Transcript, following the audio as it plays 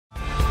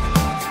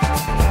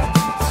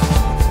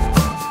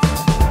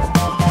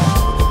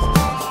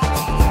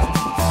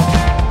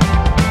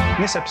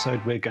In this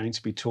episode, we're going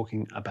to be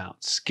talking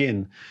about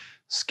skin.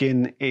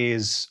 Skin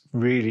is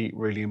really,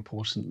 really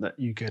important that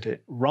you get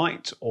it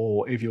right,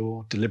 or if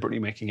you're deliberately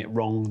making it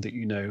wrong, that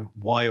you know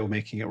why you're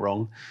making it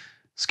wrong.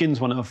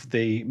 Skin's one of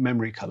the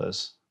memory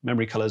colors.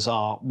 Memory colors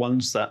are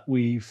ones that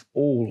we've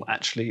all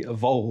actually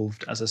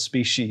evolved as a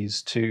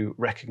species to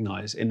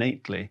recognize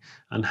innately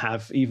and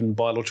have even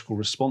biological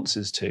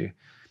responses to.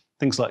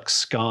 Things like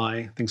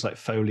sky, things like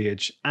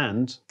foliage,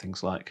 and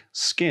things like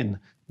skin.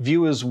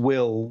 Viewers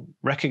will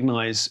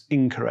recognize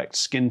incorrect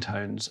skin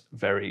tones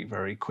very,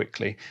 very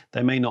quickly.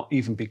 They may not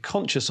even be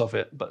conscious of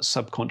it, but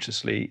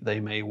subconsciously they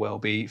may well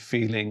be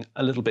feeling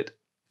a little bit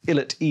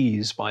ill at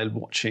ease by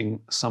watching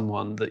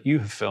someone that you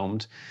have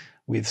filmed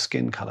with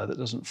skin color that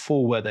doesn't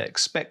fall where they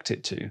expect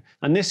it to.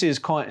 And this is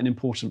quite an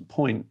important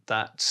point,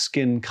 that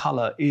skin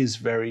color is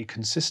very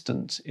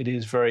consistent. It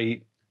is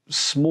very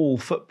small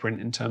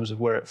footprint in terms of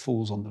where it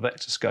falls on the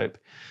vectorscope.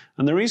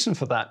 And the reason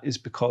for that is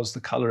because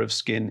the color of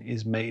skin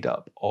is made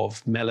up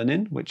of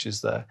melanin, which is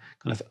the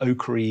kind of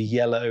ochery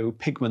yellow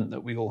pigment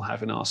that we all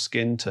have in our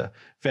skin to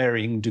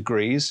varying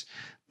degrees,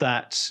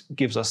 that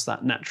gives us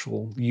that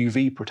natural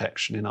UV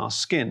protection in our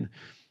skin.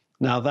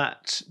 Now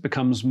that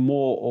becomes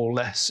more or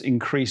less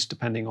increased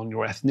depending on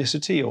your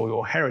ethnicity or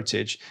your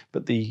heritage,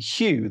 but the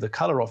hue, the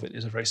color of it,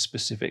 is a very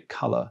specific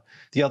color.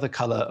 The other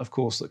color, of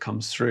course, that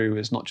comes through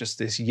is not just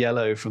this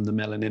yellow from the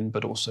melanin,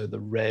 but also the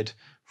red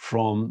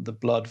from the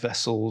blood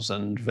vessels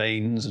and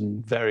veins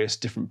and various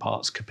different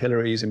parts,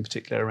 capillaries in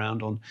particular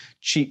around on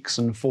cheeks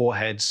and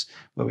foreheads,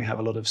 where we have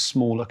a lot of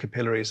smaller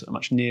capillaries that are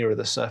much nearer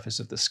the surface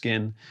of the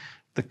skin.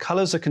 The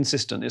colors are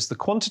consistent. It's the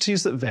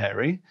quantities that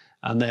vary,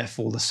 and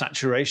therefore the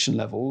saturation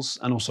levels,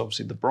 and also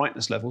obviously the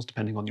brightness levels,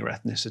 depending on your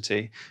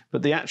ethnicity.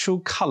 But the actual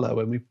color,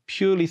 when we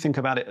purely think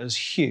about it as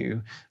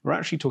hue, we're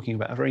actually talking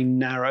about a very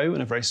narrow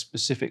and a very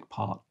specific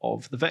part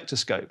of the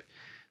vectorscope.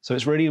 So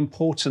it's really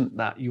important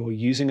that you're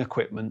using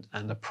equipment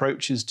and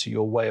approaches to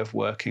your way of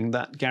working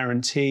that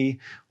guarantee,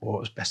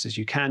 or as best as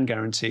you can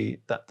guarantee,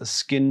 that the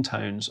skin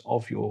tones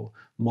of your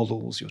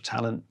models, your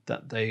talent,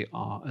 that they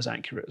are as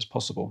accurate as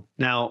possible.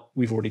 Now,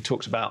 we've already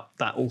talked about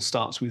that all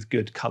starts with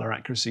good color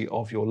accuracy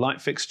of your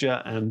light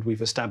fixture, and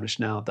we've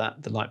established now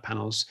that the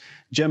Litepanels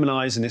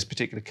Geminis in this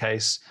particular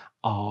case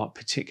are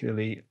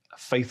particularly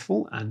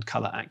faithful and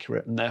color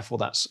accurate, and therefore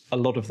that's a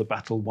lot of the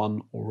battle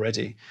won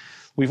already.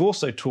 We've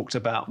also talked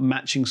about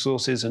matching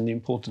sources and the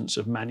importance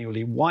of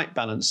manually white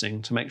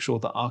balancing to make sure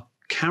that our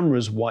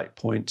camera's white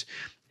point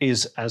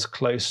is as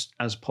close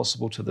as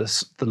possible to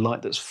the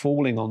light that's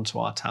falling onto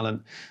our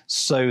talent,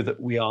 so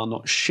that we are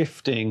not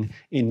shifting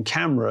in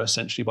camera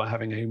essentially by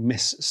having a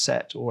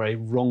misset or a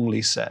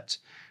wrongly set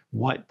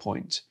white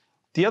point.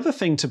 The other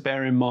thing to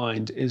bear in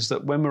mind is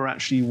that when we're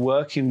actually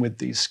working with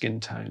these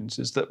skin tones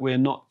is that we're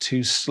not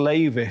too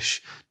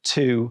slavish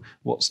to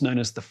what's known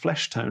as the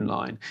flesh tone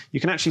line. You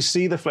can actually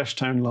see the flesh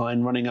tone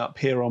line running up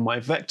here on my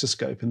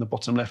vectorscope in the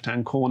bottom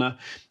left-hand corner,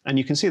 and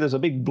you can see there's a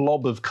big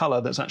blob of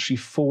color that's actually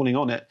falling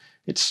on it.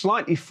 It's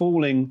slightly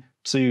falling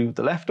to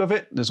the left of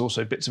it. There's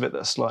also bits of it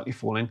that are slightly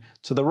falling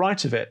to the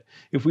right of it.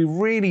 If we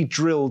really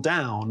drill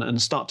down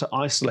and start to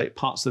isolate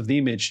parts of the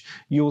image,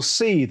 you'll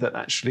see that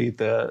actually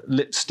the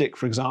lipstick,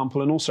 for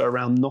example, and also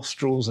around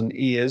nostrils and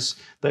ears,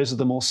 those are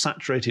the more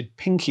saturated,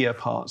 pinkier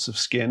parts of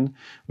skin.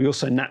 We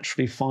also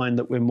naturally find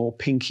that we're more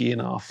pinky in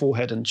our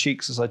forehead and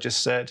cheeks, as I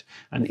just said,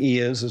 and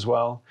ears as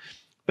well.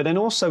 But then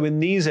also in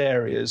these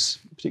areas,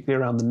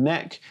 particularly around the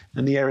neck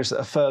and the areas that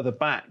are further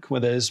back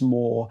where there's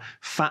more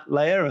fat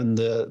layer and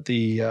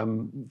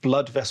the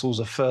blood vessels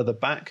are further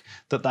back,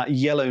 that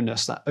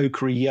yellowness, that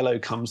ochery yellow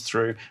comes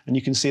through, and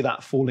you can see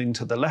that falling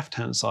to the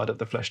left-hand side of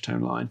the flesh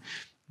tone line.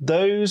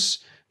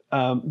 Those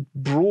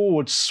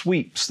broad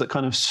sweeps that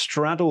kind of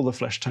straddle the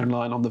flesh tone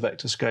line on the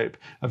vectorscope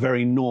are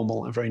very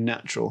normal and very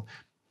natural.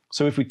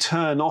 So if we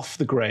turn off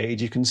the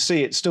grade, you can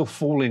see it's still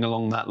falling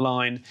along that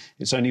line.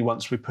 It's only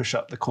once we push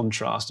up the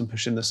contrast and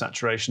push in the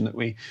saturation that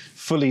we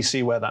fully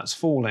see where that's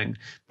falling.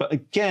 But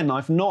again,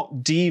 I've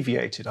not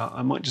deviated.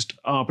 I might just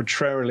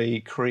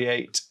arbitrarily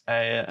create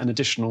an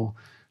additional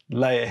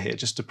layer here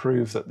just to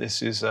prove that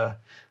this is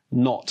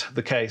not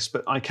the case,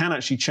 but I can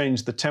actually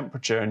change the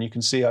temperature, and you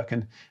can see I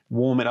can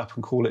warm it up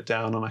and cool it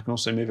down, and I can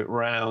also move it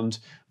around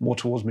more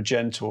towards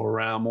magenta or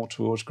around more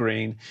towards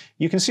green.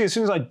 You can see as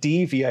soon as I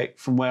deviate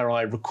from where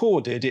I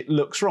recorded, it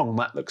looks wrong.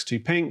 That looks too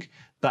pink,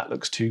 that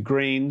looks too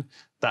green,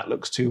 that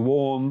looks too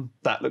warm,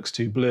 that looks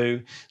too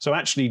blue. So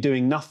actually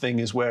doing nothing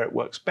is where it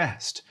works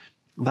best.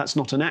 That's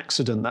not an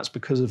accident. That's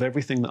because of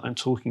everything that I'm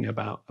talking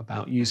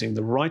about using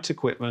the right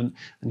equipment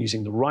and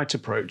using the right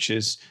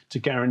approaches to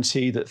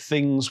guarantee that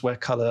things where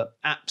color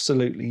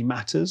absolutely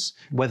matters,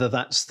 whether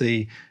that's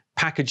the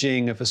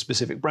packaging of a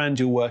specific brand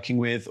you're working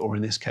with, or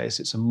in this case,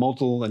 it's a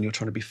model and you're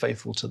trying to be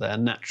faithful to their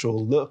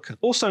natural look.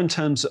 Also, in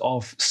terms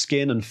of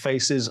skin and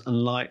faces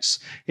and lights,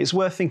 it's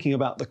worth thinking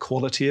about the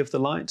quality of the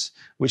light,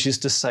 which is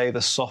to say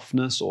the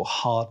softness or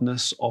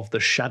hardness of the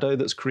shadow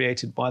that's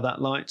created by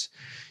that light.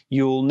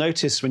 You'll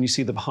notice when you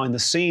see the behind the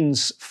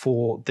scenes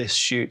for this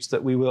shoot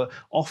that we were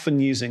often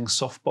using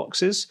soft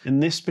boxes. In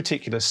this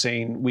particular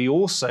scene, we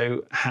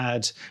also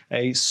had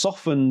a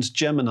softened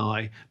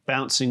Gemini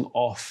bouncing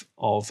off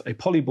of a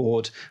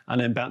polyboard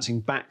and then bouncing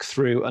back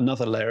through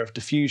another layer of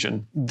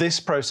diffusion. This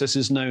process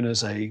is known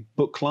as a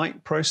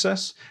booklight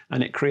process,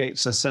 and it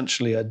creates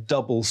essentially a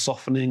double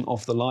softening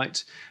of the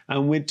light.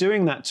 And we're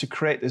doing that to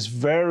create this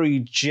very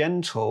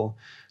gentle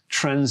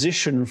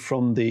transition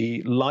from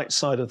the light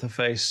side of the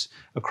face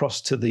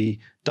across to the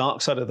dark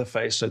side of the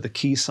face, so the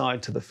key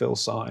side to the fill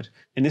side.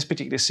 In this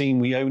particular scene,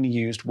 we only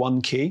used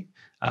one key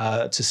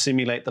to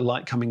simulate the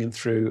light coming in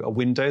through a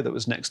window that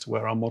was next to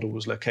where our model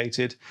was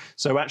located.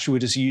 So actually we're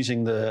just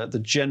using the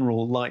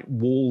general light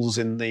walls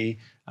in the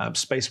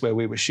space where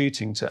we were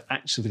shooting to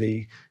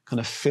actually kind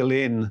of fill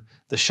in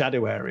the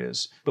shadow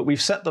areas. But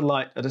we've set the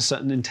light at a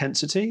certain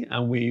intensity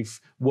and we've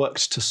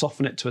worked to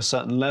soften it to a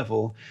certain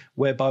level,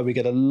 whereby we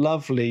get a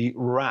lovely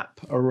wrap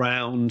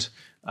around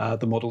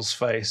the model's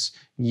face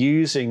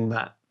using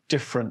that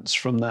difference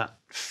from that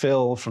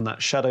fill, from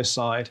that shadow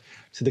side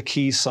to the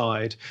key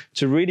side,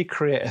 to really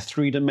create a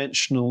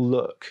three-dimensional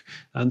look.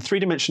 And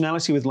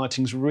three-dimensionality with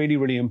lighting is really,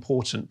 really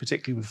important,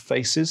 particularly with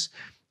faces,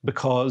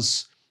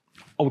 because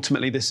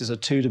ultimately this is a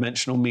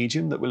two-dimensional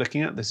medium that we're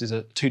looking at. This is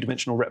a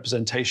two-dimensional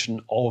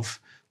representation of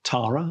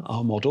Tara,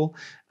 our model,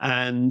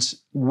 and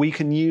we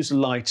can use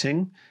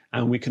lighting,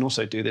 and we can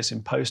also do this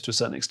in post to a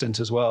certain extent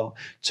as well,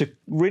 to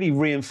really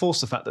reinforce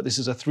the fact that this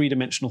is a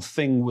three-dimensional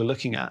thing we're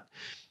looking at.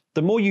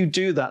 The more you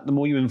do that, the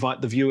more you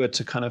invite the viewer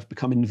to kind of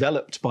become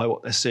enveloped by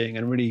what they're seeing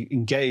and really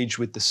engage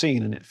with the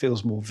scene, and it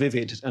feels more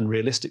vivid and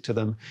realistic to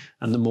them,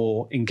 and the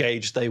more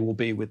engaged they will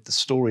be with the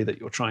story that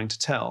you're trying to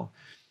tell.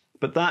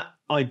 But that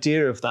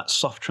idea of that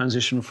soft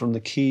transition from the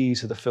key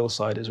to the fill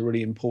side is a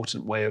really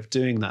important way of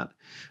doing that.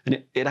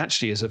 And it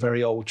actually is a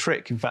very old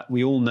trick. In fact,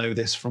 we all know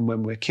this from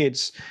when we're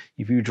kids.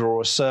 If you draw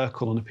a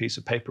circle on a piece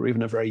of paper,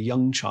 even a very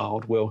young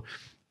child will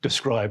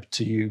describe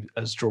to you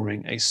as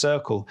drawing a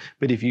circle.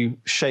 But if you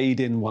shade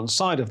in one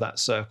side of that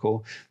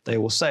circle, they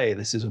will say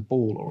this is a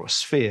ball or a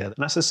sphere. And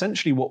that's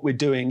essentially what we're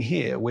doing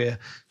here. We're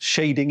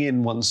shading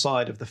in one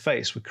side of the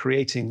face. We're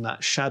creating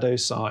that shadow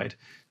side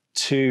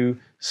to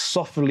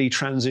softly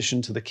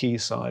transition to the key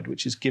side,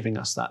 which is giving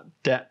us that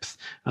depth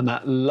and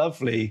that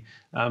lovely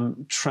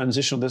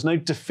transition. There's no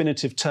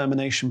definitive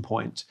termination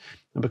point.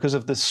 And because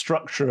of the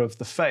structure of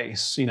the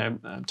face, you know,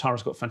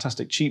 Tara's got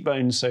fantastic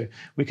cheekbones, so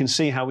we can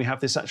see how we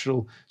have this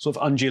actual sort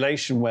of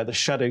undulation where the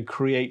shadow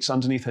creates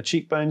underneath her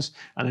cheekbones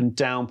and then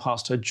down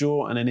past her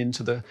jaw and then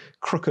into the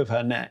crook of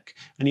her neck.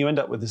 And you end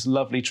up with this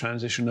lovely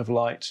transition of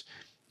light.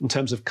 In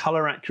terms of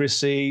color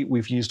accuracy,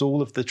 we've used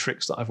all of the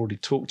tricks that I've already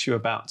talked to you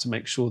about to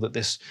make sure that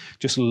this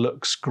just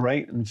looks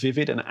great and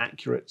vivid and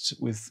accurate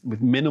with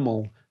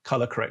minimal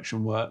color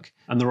correction work.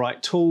 And the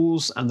right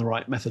tools and the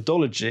right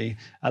methodology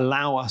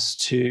allow us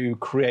to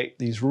create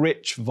these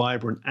rich,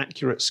 vibrant,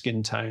 accurate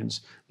skin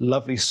tones,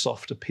 lovely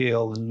soft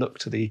appeal and look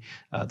to the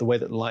way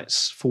that the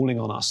light's falling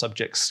on our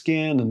subject's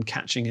skin and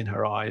catching in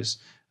her eyes,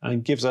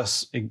 and gives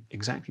us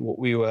exactly what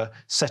we were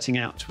setting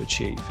out to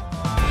achieve.